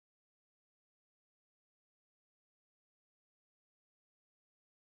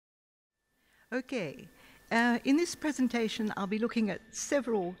Okay, in this presentation I'll be looking at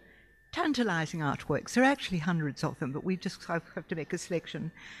several tantalizing artworks. There are actually hundreds of them, but we just have to make a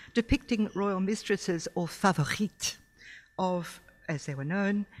selection, depicting royal mistresses or favorites of, as they were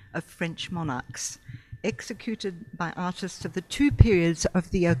known, of French monarchs, executed by artists of the two periods of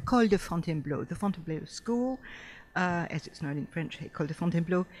the Ècole de Fontainebleau, the Fontainebleau school, as it's known in French, Ècole de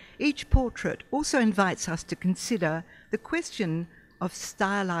Fontainebleau. Each portrait also invites us to consider the question of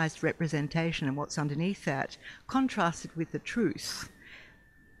stylized representation and what's underneath that, contrasted with the truth.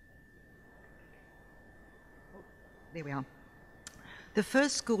 There we are. The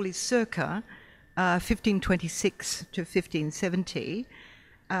first school is circa 1526 to 1570.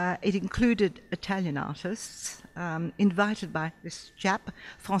 It included Italian artists invited by this chap,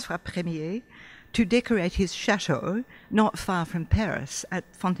 François Premier, to decorate his chateau not far from Paris at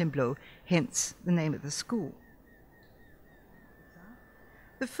Fontainebleau, hence the name of the school.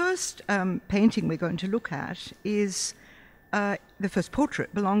 The first painting we're going to look at is, the first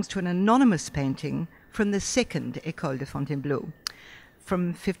portrait belongs to an anonymous painting from the second Ècole de Fontainebleau, from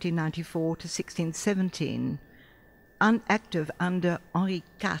 1594 to 1617, active under Henri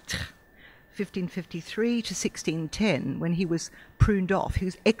IV, 1553 to 1610, when he was pruned off. He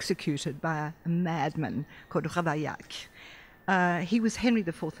was executed by a madman called Ravaillac. He was Henry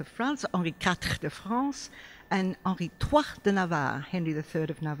IV of France, Henri IV de France, and Henri III de Navarre, Henry III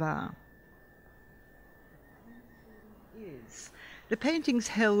of Navarre. The painting's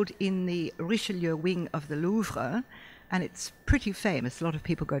held in the Richelieu wing of the Louvre, and it's pretty famous. A lot of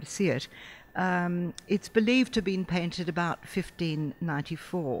people go to see it. It's believed to have been painted about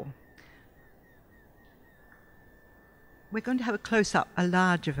 1594. We're going to have a close-up, a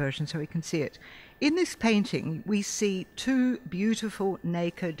larger version, so we can see it. In this painting, we see two beautiful,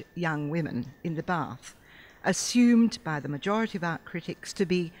 naked young women in the bath, assumed by the majority of art critics to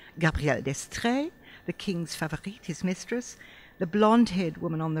be Gabrielle d'Estrées, the king's favorite, his mistress, the blonde-haired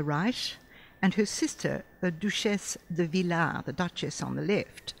woman on the right, and her sister, the Duchesse de Villars, the Duchess, on the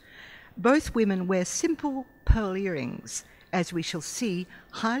left. Both women wear simple pearl earrings, as we shall see,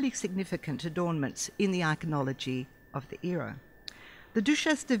 highly significant adornments in the iconology of the era. The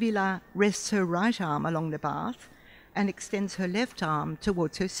Duchesse de Villars rests her right arm along the bath and extends her left arm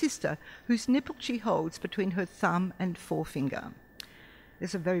towards her sister, whose nipple she holds between her thumb and forefinger.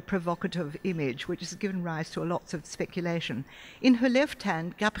 There's a very provocative image which has given rise to lots of speculation. In her left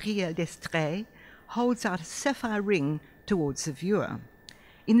hand, Gabrielle d'Estrées holds out a sapphire ring towards the viewer.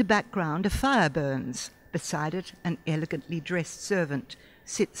 In the background, a fire burns. Beside it, an elegantly dressed servant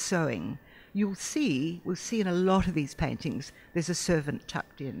sits sewing. We'll see in a lot of these paintings, there's a servant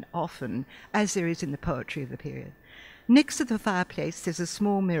tucked in, often, as there is in the poetry of the period. Next to the fireplace, there's a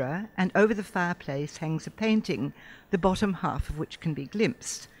small mirror, and over the fireplace hangs a painting, the bottom half of which can be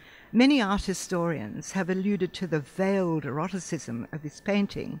glimpsed. Many art historians have alluded to the veiled eroticism of this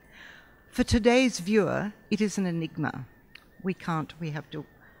painting. For today's viewer, it is an enigma. We have to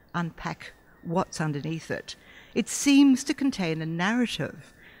unpack what's underneath it. It seems to contain a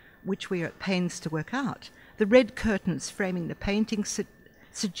narrative, which we are at pains to work out. The red curtains framing the painting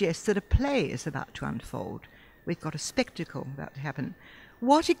suggest that a play is about to unfold. We've got a spectacle about to happen.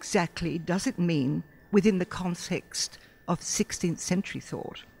 What exactly does it mean within the context of 16th century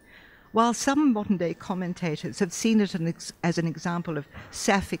thought? While some modern-day commentators have seen it as an example of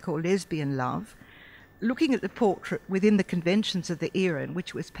sapphic or lesbian love, looking at the portrait within the conventions of the era in which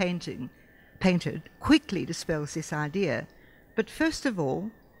it was painted quickly dispels this idea. But first of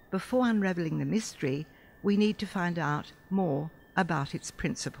all, before unravelling the mystery, we need to find out more about its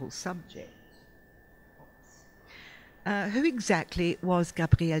principal subject. Who exactly was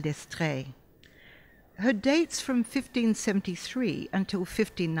Gabrielle d'Estrées? Her dates from 1573 until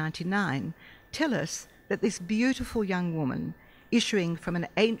 1599 tell us that this beautiful young woman, issuing from an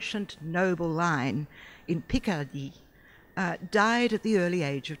ancient noble line in Picardy, died at the early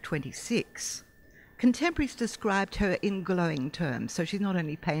age of 26. Contemporaries described her in glowing terms, so she's not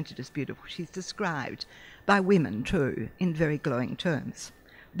only painted as beautiful, she's described by women too in very glowing terms.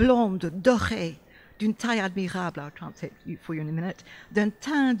 Blonde, dorée, d'une taille admirable, I'll translate for you in a minute, d'un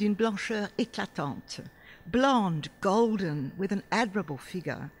teint d'une blancheur éclatante, blonde, golden, with an admirable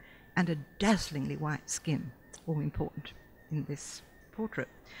figure and a dazzlingly white skin, all important in this portrait.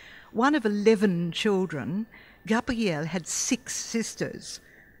 One of 11 children, Gabrielle had 6 sisters,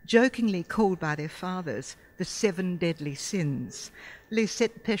 jokingly called by their fathers the 7 deadly sins, les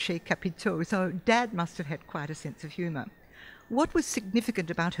 7 péchés capitaux, so Dad must have had quite a sense of humour. What was significant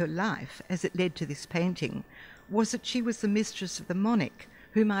about her life, as it led to this painting, was that she was the mistress of the monarch,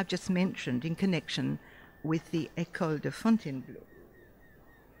 whom I've just mentioned in connection with the Ècole de Fontainebleau.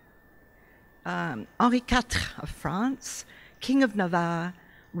 Henri IV of France, King of Navarre,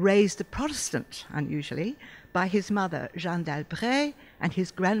 raised a Protestant, unusually, by his mother, Jeanne d'Albret, and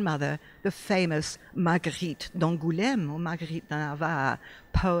his grandmother, the famous Marguerite d'Angoulême, or Marguerite de Navarre,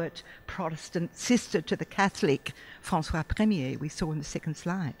 poet, Protestant, sister to the Catholic François Ier, we saw in the second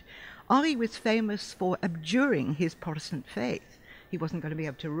slide. Henri was famous for abjuring his Protestant faith. He wasn't going to be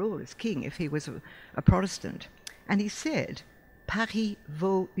able to rule as king if he was a Protestant. And he said, Paris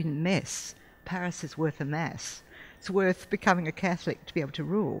vaut une messe. Paris is worth a mass. It's worth becoming a Catholic to be able to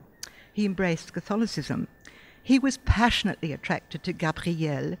rule. He embraced Catholicism. He was passionately attracted to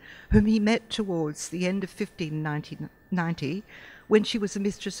Gabrielle, whom he met towards the end of 1590, when she was the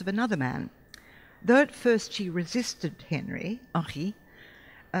mistress of another man. Though at first she resisted Henri,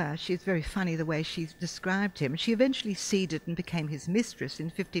 she's very funny the way she described him, she eventually ceded and became his mistress in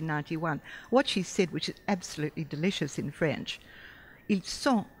 1591. What she said, which is absolutely delicious in French, "Il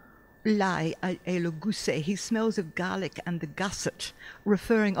sent l'ail et le gousset." He smells of garlic and the gusset,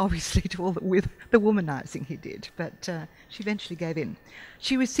 referring obviously to all the womanizing he did, but she eventually gave in.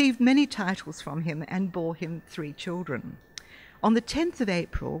 She received many titles from him and bore him 3 children. On the 10th of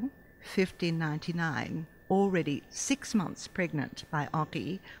April, 1599, already 6 months pregnant by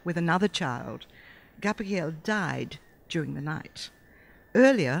Henri with another child, Gabrielle died during the night.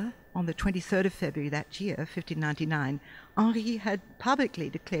 Earlier, on the 23rd of February that year, 1599, Henri had publicly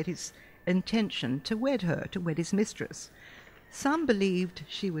declared his intention to wed her, to wed his mistress. Some believed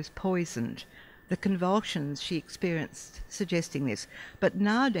she was poisoned, the convulsions she experienced suggesting this, but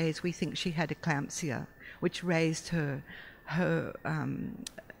nowadays we think she had eclampsia, which raised her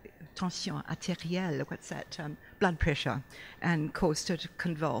tension arterielle, what's that, blood pressure, and caused her to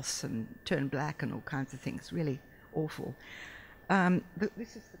convulse and turn black and all kinds of things. Really awful.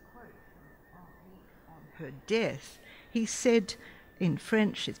 This is the quote from Henri on her death. He said in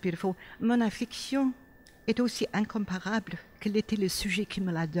French, it's beautiful, "Mon affliction est aussi incomparable qu'elle était le sujet qui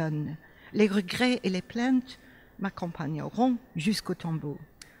me la donne. Les regrets et les plaintes m'accompagneront jusqu'au tombeau."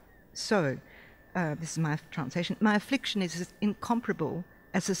 So, this is my translation. "My affliction is as incomparable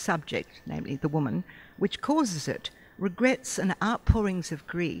as the subject, namely the woman, which causes it. Regrets and outpourings of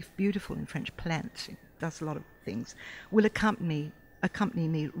grief," beautiful in French, plainte, it does a lot of things, "will accompany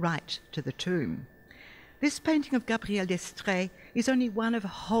me right to the tomb." This painting of Gabrielle d'Estrées is only one of a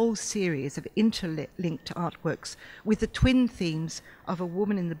whole series of interlinked artworks with the twin themes of a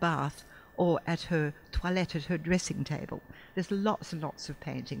woman in the bath or at her toilette, at her dressing table. There's lots and lots of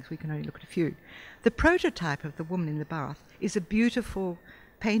paintings. We can only look at a few. The prototype of the woman in the bath is a beautiful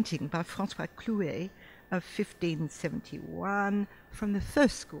painting by François Clouet of 1571 from the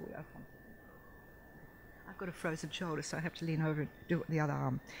first school. I've got a frozen shoulder, so I have to lean over and do it with the other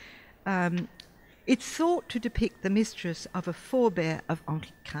arm. It's thought to depict the mistress of a forebear of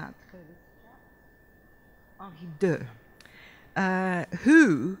Henri IV, Henri II,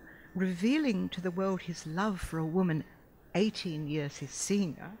 who, revealing to the world his love for a woman 18 years his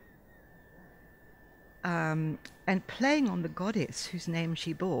senior, and playing on the goddess whose name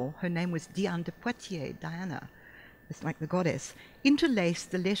she bore, her name was Diane de Poitiers, Diana, it's like the goddess, interlaced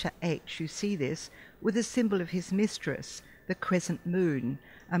the letter H, you see this, with a symbol of his mistress, the crescent moon,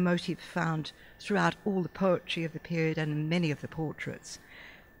 a motif found throughout all the poetry of the period and in many of the portraits.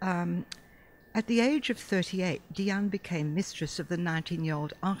 At the age of 38, Diane became mistress of the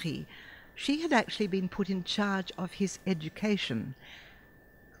 19-year-old Henri. She had actually been put in charge of his education,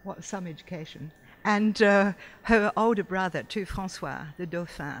 some education, and her older brother, too, François, the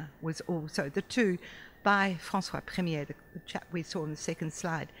Dauphin, was also, the two, by François Ier, the chap we saw on the second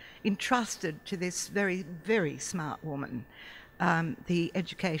slide, entrusted to this very, very smart woman the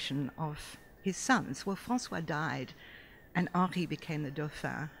education of his sons. Well, François died, and Henri became the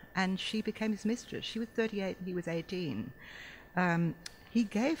Dauphin, and she became his mistress. She was 38 and he was 18. He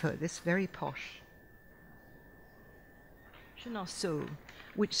gave her this very posh Chenonceau,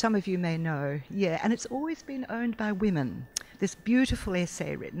 which some of you may know. Yeah, and it's always been owned by women. This beautiful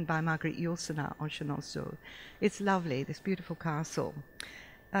essay written by Marguerite Yourcenar on Chenonceau. It's lovely, this beautiful castle.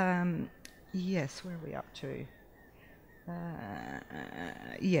 Yes, where are we up to?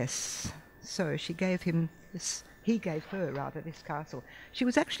 Yes, so she gave him this, he gave her rather this castle. She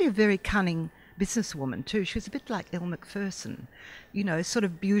was actually a very cunning businesswoman too. She was a bit like Elle Macpherson, you know, sort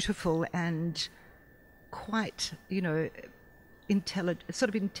of beautiful and quite, you know,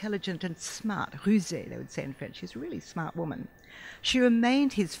 intelligent and smart, rusée, they would say in French. She's a really smart woman. She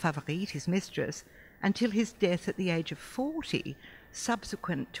remained his favorite, his mistress, until his death at the age of 40,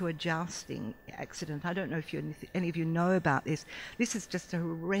 subsequent to a jousting accident. I don't know if any of you know about this. This is just a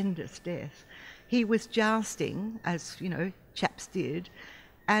horrendous death. He was jousting, as, you know, chaps did,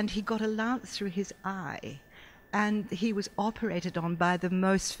 and he got a lance through his eye, and he was operated on by the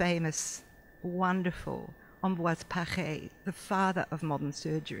most famous, wonderful Ambroise Paré, the father of modern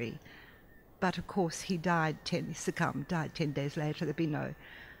surgery. But of course he succumbed 10 days later. There'd be no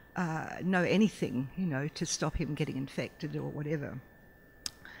anything, to stop him getting infected or whatever.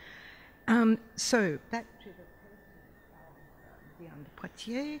 So back to the Diane de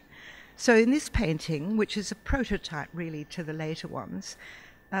Poitiers. So in this painting, which is a prototype really to the later ones,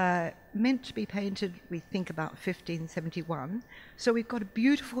 meant to be painted, we think, about 1571. So we've got a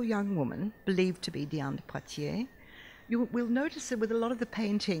beautiful young woman, believed to be Diane de Poitiers. We'll notice that with a lot of the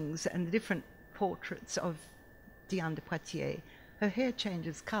paintings and the different portraits of Diane de Poitiers, her hair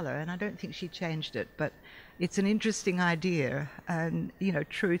changes colour, and I don't think she changed it, but it's an interesting idea, and,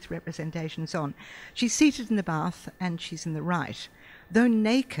 truth, representation, and so on. She's seated in the bath, and she's in the right. Though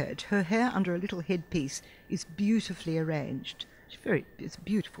naked, her hair under a little headpiece is beautifully arranged. It's a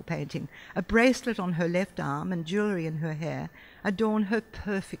beautiful painting. A bracelet on her left arm and jewellery in her hair adorn her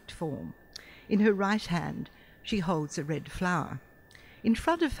perfect form. In her right hand, she holds a red flower. In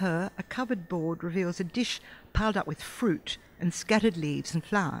front of her, a covered board reveals a dish piled up with fruit and scattered leaves and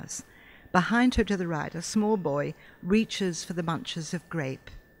flowers. Behind her to the right, a small boy reaches for the bunches of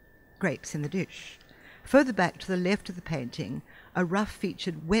grapes in the dish. Further back to the left of the painting, a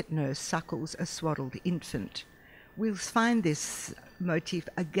rough-featured wet nurse suckles a swaddled infant. We'll find this motif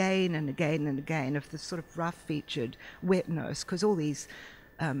again and again and again of the sort of rough-featured wet nurse, because all these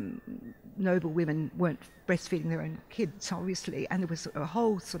noble women weren't breastfeeding their own kids, obviously, and there was a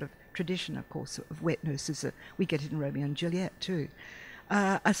whole sort of tradition, of course, of wet nurses. We get it in Romeo and Juliet too.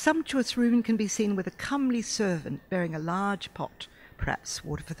 A sumptuous room can be seen with a comely servant bearing a large pot, perhaps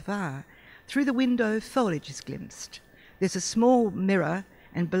water for the fire. Through the window, foliage is glimpsed. There's a small mirror,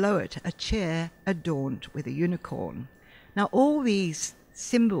 and below it, a chair adorned with a unicorn. Now, all these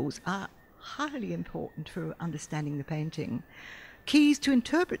symbols are highly important for understanding the painting. Keys to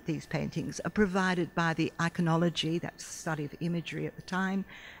interpret these paintings are provided by the iconology, that's the study of imagery at the time,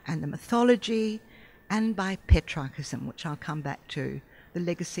 and the mythology, and by Petrarchism, which I'll come back to, the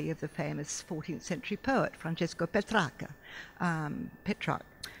legacy of the famous 14th century poet, Francesco Petrarca, Petrarch,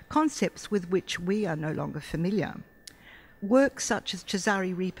 concepts with which we are no longer familiar. Works such as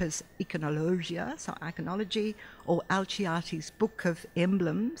Cesare Ripa's Iconologia, so iconology, or Alciati's Book of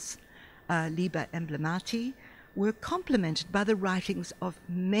Emblems, Liber Emblemati, were complemented by the writings of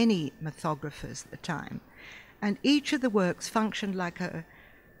many mythographers at the time. And each of the works functioned like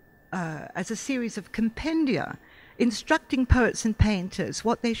as a series of compendia, instructing poets and painters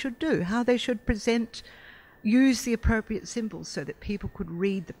what they should do, how they should present, use the appropriate symbols so that people could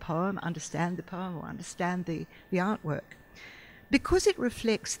read the poem, or understand the artwork. Because it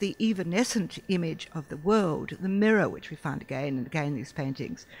reflects the evanescent image of the world, the mirror, which we find again and again in these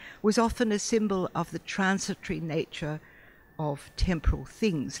paintings, was often a symbol of the transitory nature of temporal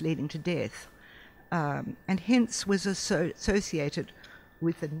things leading to death, and hence was associated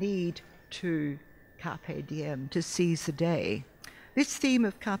with the need to carpe diem, to seize the day. This theme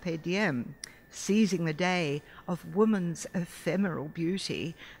of carpe diem, seizing the day, of woman's ephemeral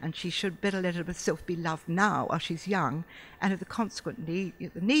beauty, and she should better let herself be loved now while she's young, and of the consequent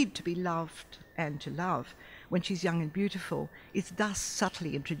need to be loved and to love when she's young and beautiful, is thus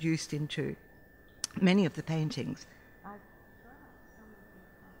subtly introduced into many of the paintings. I've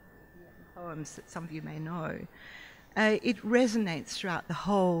some poems that some of you may know. It resonates throughout the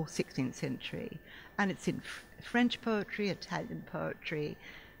whole 16th century, and it's in French poetry, Italian poetry,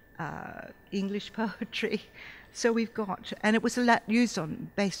 English poetry. So we've got, and it was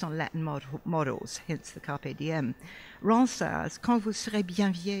based on Latin models, hence the carpe diem. Ronsard's "Quand vous serez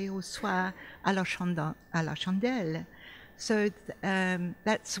bien vieille au soir à la chandelle." So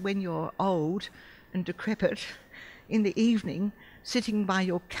that's when you're old and decrepit in the evening, sitting by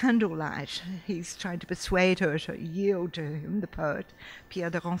your candlelight. He's trying to persuade her to yield to him, the poet. Pierre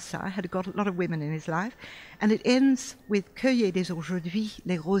de Ronsard had got a lot of women in his life. And it ends with "Cueillez dès aujourd'hui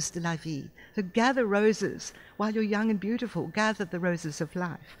les roses de la vie." So gather roses while you're young and beautiful. Gather the roses of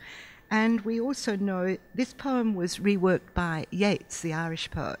life. And we also know this poem was reworked by Yeats, the Irish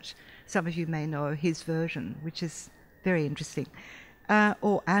poet. Some of you may know his version, which is very interesting.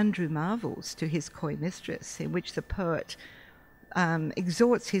 Or Andrew Marvell's To His Coy Mistress, in which the poet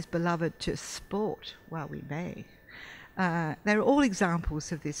exhorts his beloved to sport while we may. They're all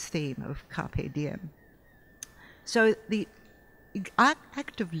examples of this theme of carpe diem. So the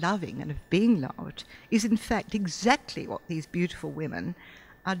act of loving and of being loved is in fact exactly what these beautiful women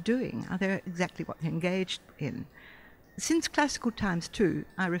are doing. They're exactly what they're engaged in. since classical times too,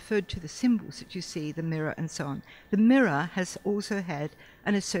 I referred to the symbols that you see, the mirror and so on. The mirror has also had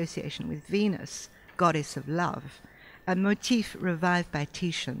an association with Venus, goddess of love, a motif revived by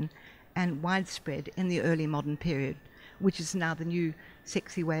Titian and widespread in the early modern period, which is now the new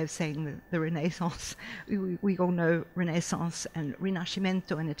sexy way of saying the Renaissance. We all know Renaissance and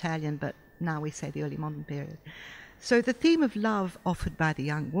Rinascimento in Italian, but now we say the early modern period. So the theme of love offered by the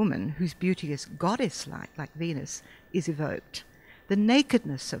young woman, whose beauty is goddess-like, like Venus, is evoked. The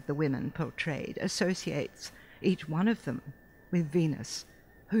nakedness of the women portrayed associates each one of them with Venus,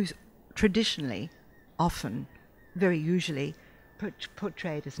 who's traditionally, often, very usually,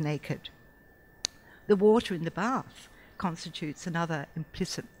 portrayed as naked. The water in the bath constitutes another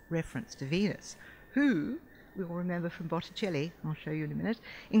implicit reference to Venus, who, we will remember from Botticelli, I'll show you in a minute,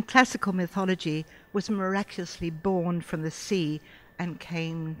 in classical mythology was miraculously born from the sea and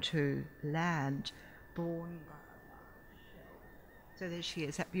came to land, born by a shell. So there she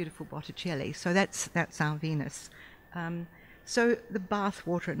is, that beautiful Botticelli. So that's our Venus. So the bath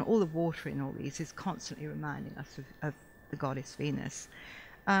water and all the water in all these is constantly reminding us of the goddess Venus.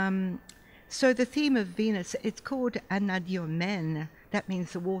 So the theme of Venus, it's called unnamed. That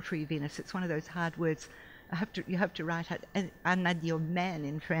means the watery Venus. It's one of those hard words. You have to write out unnamed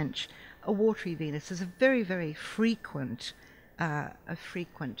in French. A watery Venus is a very, very frequent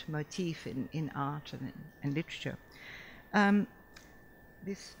motif in art and literature.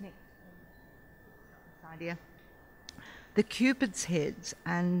 This next idea, the Cupid's heads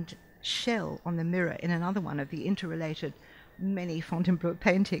and shell on the mirror in another one of the interrelated many Fontainebleau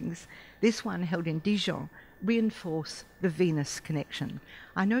paintings, this one held in Dijon, reinforce the Venus connection.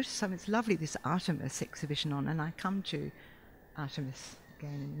 I noticed some, it's lovely, this Artemis exhibition on, and I come to Artemis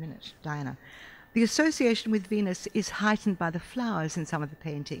again in a minute, Diana. The association with Venus is heightened by the flowers in some of the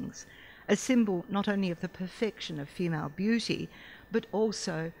paintings, a symbol not only of the perfection of female beauty, but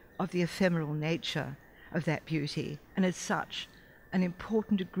also of the ephemeral nature of that beauty, and as such, an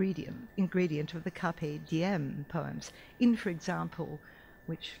important ingredient of the Carpe Diem poems. In, for example,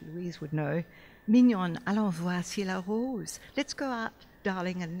 which Louise would know, Mignonne, allons voir si la rose. Let's go out,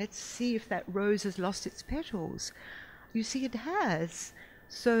 darling, and let's see if that rose has lost its petals. You see, it has.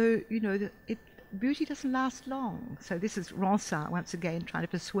 So, you know, beauty doesn't last long. So this is Ronsard, once again, trying to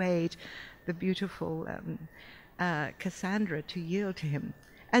persuade the beautiful Cassandra to yield to him.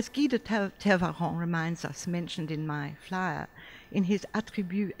 As Guy de Tervaron reminds us, mentioned in my flyer, in his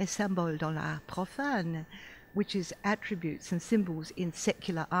Attributs et symboles dans l'art profane, which is attributes and symbols in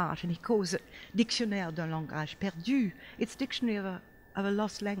secular art, and he calls it Dictionnaire d'un langage perdu. It's dictionary of a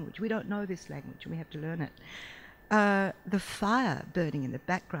lost language. We don't know this language, and we have to learn it. The fire burning in the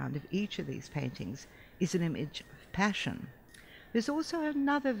background of each of these paintings is an image of passion. There's also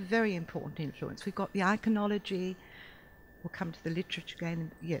another very important influence. We've got the iconology. We'll come to the literature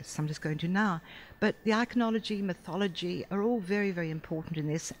again. Yes, I'm just going to now. But the iconology, mythology are all very, very important in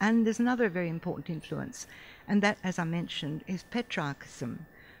this. And there's another very important influence. And that, as I mentioned, is Petrarchism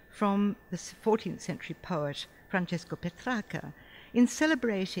from the 14th century poet Francesco Petrarca. In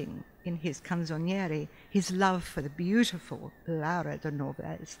celebrating in his Canzoniere his love for the beautiful Laura de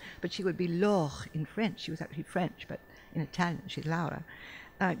Noves, but she would be Laure in French. She was actually French, but in Italian she's Laura.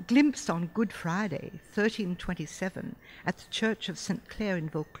 Glimpsed on Good Friday, 1327, at the Church of St. Clair in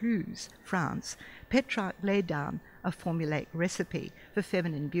Vaucluse, France, Petrarch laid down a formulaic recipe for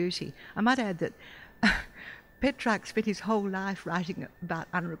feminine beauty. I might add that Petrarch spent his whole life writing about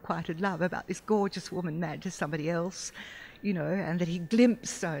unrequited love, about this gorgeous woman married to somebody else, you know, and that he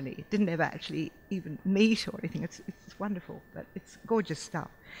glimpsed only, didn't ever actually even meet or anything. It's wonderful, but it's gorgeous stuff.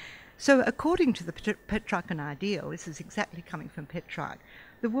 So according to the Petrarchan ideal, this is exactly coming from Petrarch,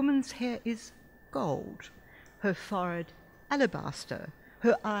 the woman's hair is gold, her forehead alabaster,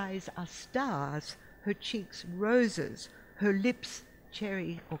 her eyes are stars, her cheeks roses, her lips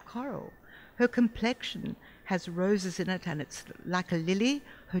cherry or coral, her complexion has roses in it and it's like a lily,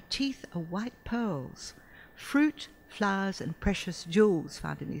 her teeth are white pearls. Fruit, flowers and precious jewels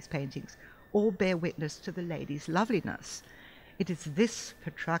found in these paintings all bear witness to the lady's loveliness. It is this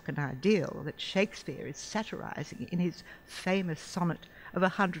Petrarchan ideal that Shakespeare is satirizing in his famous sonnet of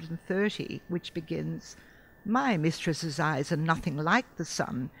 130, which begins, "My mistress's eyes are nothing like the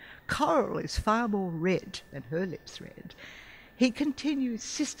sun. Coral is far more red than her lips red." He continues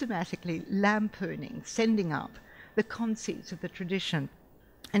systematically lampooning, sending up the conceits of the tradition,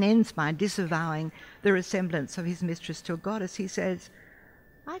 and ends by disavowing the resemblance of his mistress to a goddess. He says,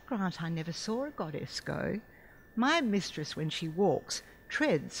 "I grant I never saw a goddess go. My mistress, when she walks,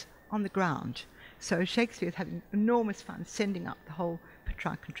 treads on the ground." So Shakespeare is having enormous fun sending up the whole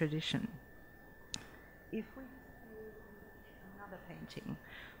Petrarchan tradition. If we painting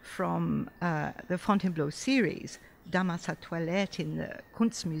from the Fontainebleau series, Dame à sa toilette, in the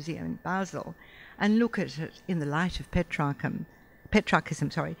Kunstmuseum in Basel, and look at it in the light of Petrarchism,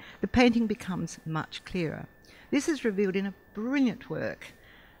 the painting becomes much clearer. This is revealed in a brilliant work,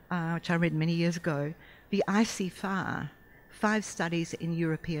 which I read many years ago, The Icy Fire, 5 Studies in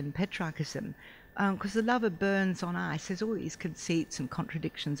European Petrarchism, because the lover burns on ice. There's all these conceits and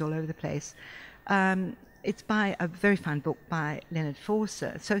contradictions all over the place. It's by a very fine book by Leonard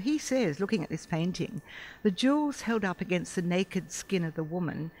Forster. So he says, looking at this painting, the jewels held up against the naked skin of the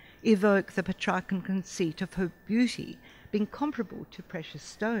woman evoke the Petrarchan conceit of her beauty being comparable to precious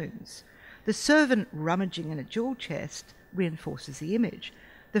stones. The servant rummaging in a jewel chest reinforces the image.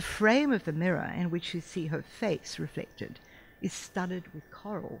 The frame of the mirror in which you see her face reflected is studded with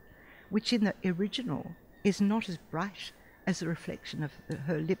coral, which in the original is not as bright as the reflection of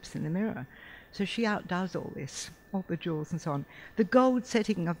her lips in the mirror. So she outdoes all this, all the jewels and so on. The gold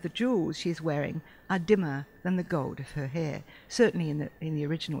setting of the jewels she is wearing are dimmer than the gold of her hair. Certainly in the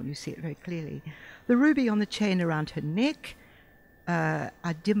original you see it very clearly. The ruby on the chain around her neck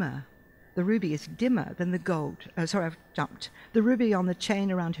are dimmer. The ruby is dimmer than the gold. Sorry, I've jumped. The ruby on the chain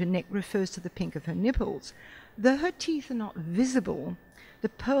around her neck refers to the pink of her nipples. Though her teeth are not visible, the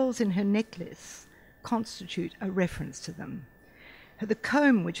pearls in her necklace constitute a reference to them. The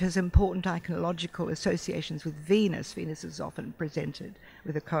comb, which has important iconological associations with Venus, Venus is often presented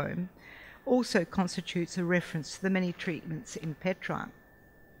with a comb, also constitutes a reference to the many treatments in Petrarch.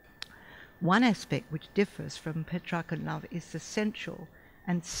 One aspect which differs from Petrarchan love is the sensual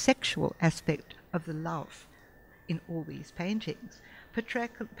and sexual aspect of the love in all these paintings.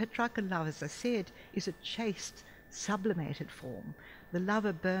 Petrarchan love, as I said, is a chaste, sublimated form. The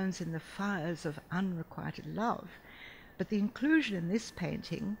lover burns in the fires of unrequited love. But the inclusion in this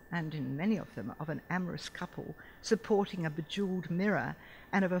painting, and in many of them, of an amorous couple supporting a bejewelled mirror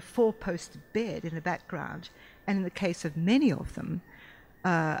and of a 4-posted bed in the background, and in the case of many of them,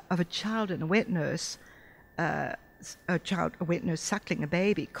 of a child and a wet nurse, a wet nurse suckling a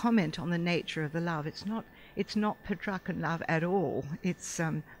baby, comment on the nature of the love. It's not Petrarchan love at all. It's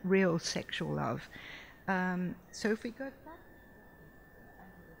real sexual love. So if we go back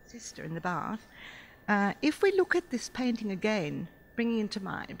to the sister in the bath, if we look at this painting again, bringing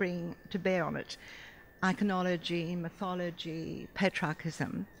to bear on it iconology, mythology,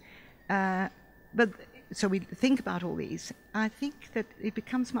 Petrarchism, so we think about all these, I think that it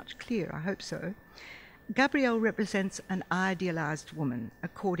becomes much clearer, I hope so. Gabrielle represents an idealized woman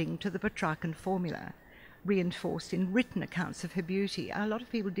according to the Petrarchan formula, reinforced in written accounts of her beauty. A lot of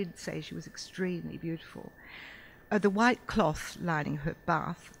people did say she was extremely beautiful. The white cloth lining her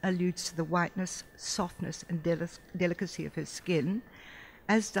bath alludes to the whiteness, softness and delicacy of her skin,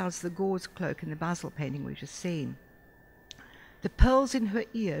 as does the gauze cloak in the Basel painting we've just seen. The pearls in her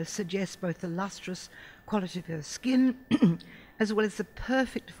ears suggest both the lustrous quality of her skin as well as the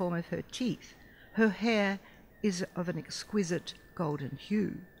perfect form of her teeth. Her hair is of an exquisite golden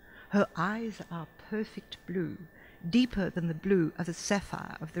hue. Her eyes are perfect blue, deeper than the blue of the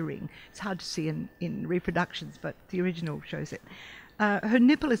sapphire of the ring. It's hard to see in reproductions, but the original shows it. Her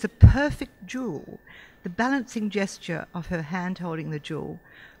nipple is a perfect jewel, the balancing gesture of her hand holding the jewel,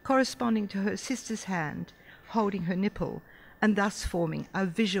 corresponding to her sister's hand holding her nipple, and thus forming a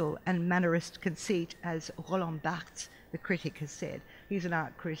visual and mannerist conceit, as Roland Barthes, the critic, has said. He's an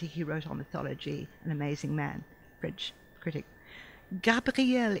art critic. He wrote on mythology, an amazing man, French critic.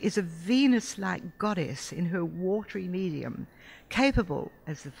 Gabrielle is a Venus-like goddess in her watery medium, capable,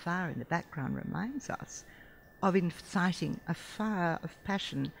 as the fire in the background reminds us, of inciting a fire of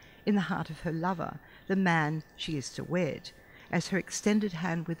passion in the heart of her lover, the man she is to wed, as her extended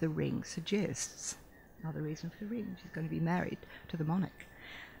hand with the ring suggests. Another reason for the ring, she's going to be married to the monarch.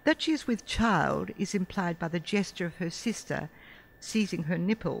 That she is with child is implied by the gesture of her sister seizing her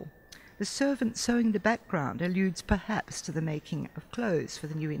nipple. The servant sewing in the background alludes perhaps to the making of clothes for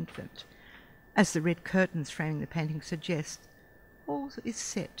the new infant. As the red curtains framing the painting suggest, all is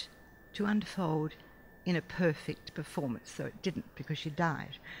set to unfold in a perfect performance, though it didn't because she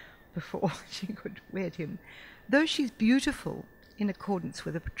died before she could wed him. Though she's beautiful in accordance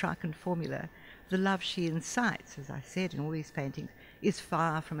with the Petrarchan formula, the love she incites, as I said in all these paintings, is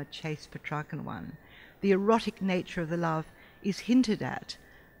far from a chaste Petrarchan one. The erotic nature of the love is hinted at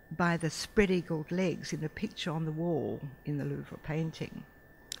by the spread-eagled legs in the picture on the wall in the Louvre painting.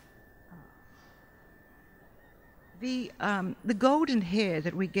 The golden hair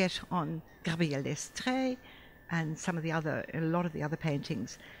that we get on Gabrielle d'Estrées and a lot of the other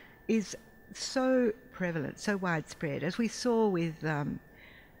paintings is so prevalent, so widespread. As we saw with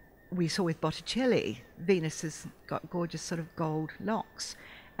we saw with Botticelli, Venus has got gorgeous sort of gold locks.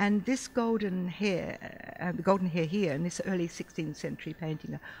 And this golden hair, the golden hair here in this early 16th century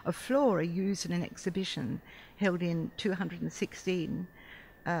painting of Flora used in an exhibition held in 2016,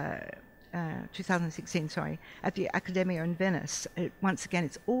 at the Accademia in Venice. Once again,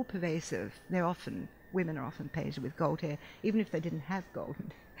 it's all pervasive. Women are often painted with gold hair, even if they didn't have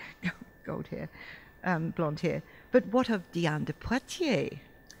gold hair, blonde hair. But what of Diane de Poitiers?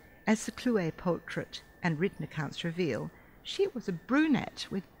 As the Clouet portrait and written accounts reveal, she was a brunette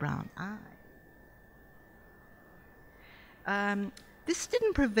with brown eyes. This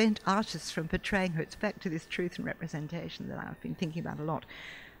didn't prevent artists from portraying her. It's back to this truth and representation that I've been thinking about a lot.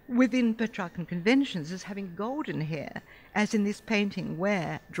 Within Petrarchan conventions as having golden hair, as in this painting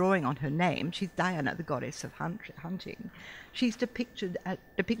where, drawing on her name, she's Diana, the goddess of hunting. She's depicted as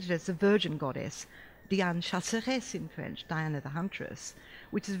the virgin goddess, Diane chasseresse in French, Diana the huntress,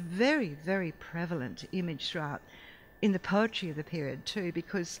 which is a very, very prevalent image throughout in the poetry of the period too,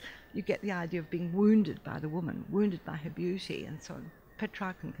 because you get the idea of being wounded by the woman, wounded by her beauty, and so on.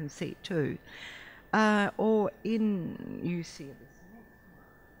 Petrarchan conceit too.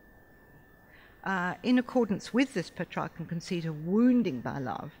 In accordance with this Petrarchan conceit of wounding by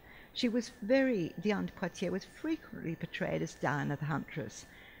love, Diane de Poitiers was frequently portrayed as Diana the huntress.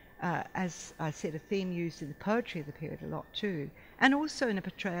 As I said, a theme used in the poetry of the period a lot too, and also in a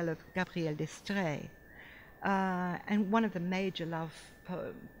portrayal of Gabrielle d'Estrées. And one of the major love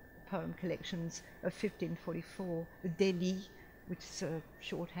poem collections of 1544, the Délie, which is a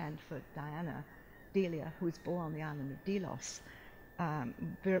shorthand for Diana, Delia, who was born on the island of Delos.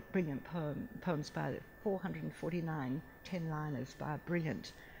 Brilliant poems by 449 10-liners by a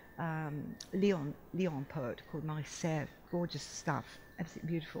brilliant Lyon poet called Maurice. Gorgeous stuff, absolutely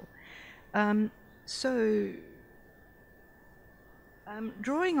beautiful.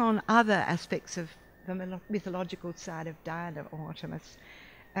 Drawing on other aspects of the mythological side of Diana or Artemis,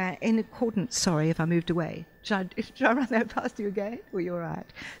 in accordance, sorry if I moved away. Should I run that past you again? Or you're right.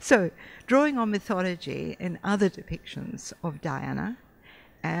 So, drawing on mythology in other depictions of Diana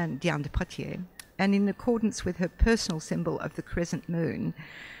and Diane de Poitiers, and in accordance with her personal symbol of the crescent moon,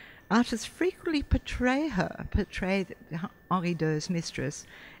 artists frequently portray Henri II's mistress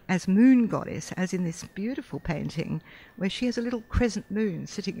as moon goddess, as in this beautiful painting where she has a little crescent moon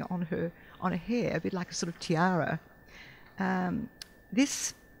sitting on her hair, a bit like a sort of tiara.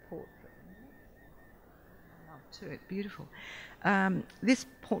 This portrait, beautiful. This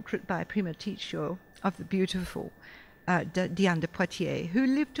portrait by Primaticcio of the beautiful Diane de Poitiers, who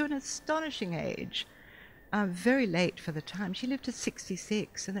lived to an astonishing age, very late for the time. She lived to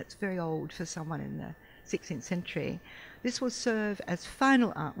 66, and that's very old for someone in the 16th century. This will serve as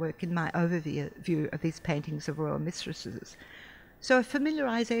final artwork in my overview of these paintings of royal mistresses. So a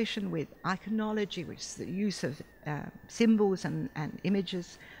familiarization with iconology, which is the use of symbols and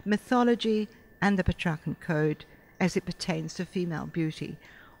images, mythology, and the Petrarchan code as it pertains to female beauty,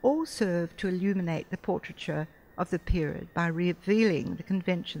 all serve to illuminate the portraiture of the period by revealing the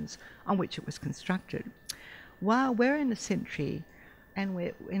conventions on which it was constructed. While we're in a century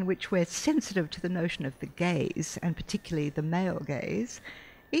in which we're sensitive to the notion of the gaze, and particularly the male gaze,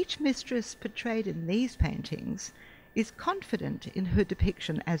 each mistress portrayed in these paintings is confident in her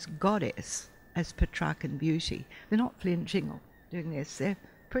depiction as goddess, as Petrarchan beauty. They're not flinching or doing this, they're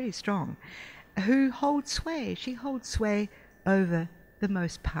pretty strong. Who holds sway? She holds sway over the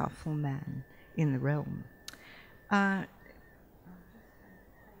most powerful man in the realm.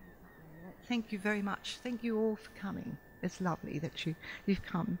 Thank you very much. Thank you all for coming. It's lovely that you've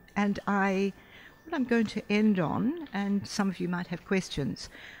come. And what I'm going to end on, and some of you might have questions,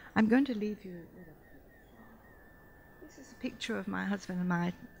 I'm going to leave you with this is a picture of my husband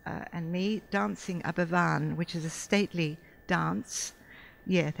and me dancing a bavane, which is a stately dance.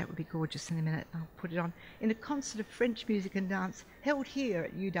 Yeah, that would be gorgeous in a minute. I'll put it on. In a concert of French music and dance held here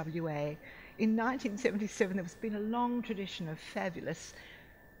at UWA. In 1977, there's been a long tradition of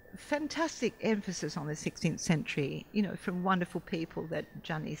fantastic emphasis on the 16th century, from wonderful people that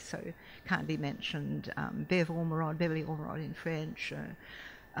Gianni so kindly mentioned, Beverly Ormerod in French,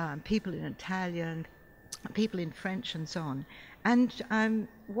 people in Italian, people in French and so on. And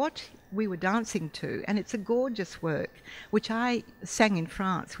what we were dancing to, and it's a gorgeous work, which I sang in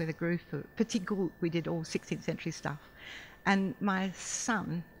France with a group of petit groupe. We did all 16th century stuff. And my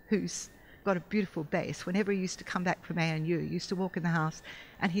son, who's got a beautiful bass, whenever he used to come back from ANU, he used to walk in the house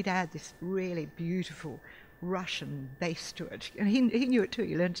and he'd add this really beautiful Russian bass to it. And he knew it too.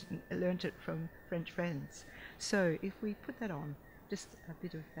 He learnt it from French friends. So if we put that on, just a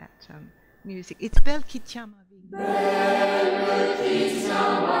bit of that music. It's Belle qui tient ma vie. Belle qui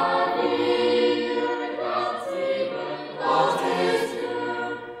tient ma vie, dans tes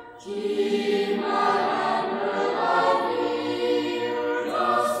yeux, qui m'amène à vivre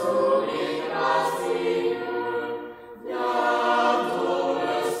d'un sourire gracieux, bientôt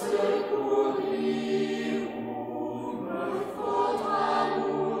me secourir où me faudra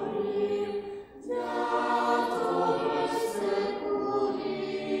mourir, bientôt me secourir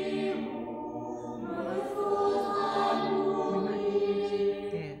où me faudra mourir.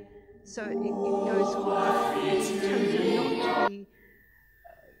 Yeah. So it goes on in terms of not to be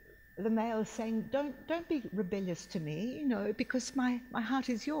the male saying, don't be rebellious to me, you know, because my heart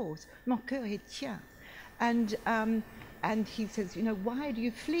is yours. Mon cœur est tien. And he says, you know, why do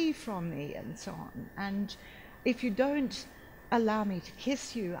you flee from me, and so on. And if you don't allow me to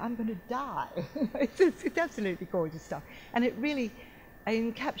kiss you, I'm going to die. It's absolutely gorgeous stuff. And it really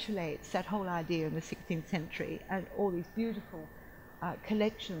encapsulates that whole idea in the 16th century, and all these beautiful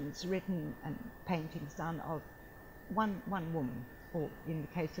collections written and paintings done of one woman, or in the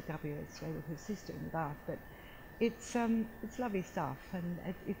case of Gabrielle Sway with her sister in the bath. But it's lovely stuff, and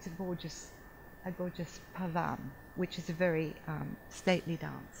it's a gorgeous pavane, which is a very stately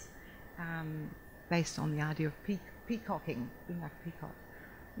dance, based on the idea of peacocking, being like a peacock.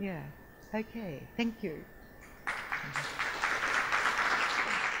 Yeah. Okay. Thank you.